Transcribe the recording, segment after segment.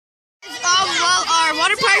well, our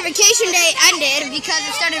water park vacation day ended because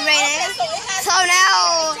it started raining. So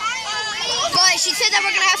now, but she said that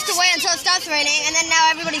we're gonna have to wait until it stops raining, and then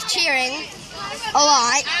now everybody's cheering a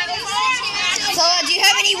lot. So, do you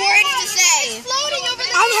have any words to say?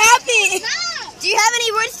 I'm happy. Do you have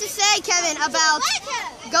any words to say, Kevin, about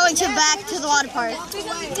going back to the water park?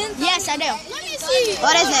 Yes, I do.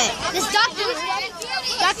 What is it? This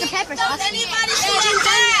Dr. Pepper sauce.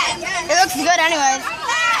 It looks good anyways.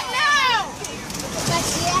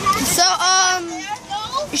 So,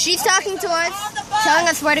 she's talking to us, telling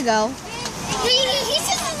us where to go. He's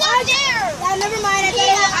just out there. Never mind. I did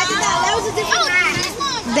that. That was a different hat.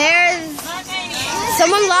 There's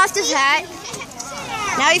someone lost his hat.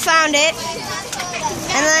 Now he found it.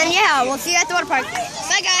 And then, yeah, we'll see you at the water park.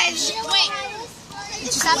 Bye, guys. Wait.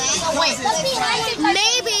 Wait.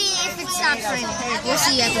 Maybe if it stops raining, we'll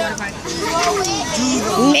see you at the water park.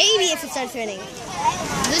 Maybe if it starts raining.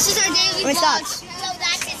 This is our daily When it vlog. stops.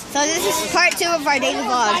 So this is part 2 of our daily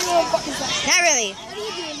vlog. Not really.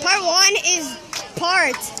 Part 1 is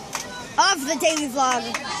part of the daily vlog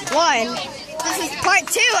 1. This is part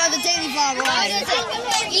 2 of the daily vlog 1.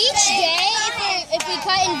 Each day, if we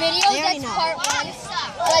cut in videos, that's part 1.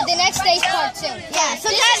 But the next day is part 2. Yeah,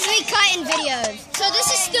 sometimes we cut in videos. So this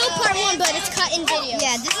is still part 1, but it's cut in videos.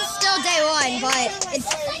 Yeah, this is still day 1, but it's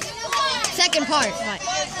second part. But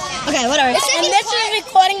okay, whatever. And this is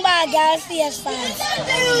recording by a Galaxy S5.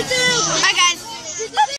 Bye, guys.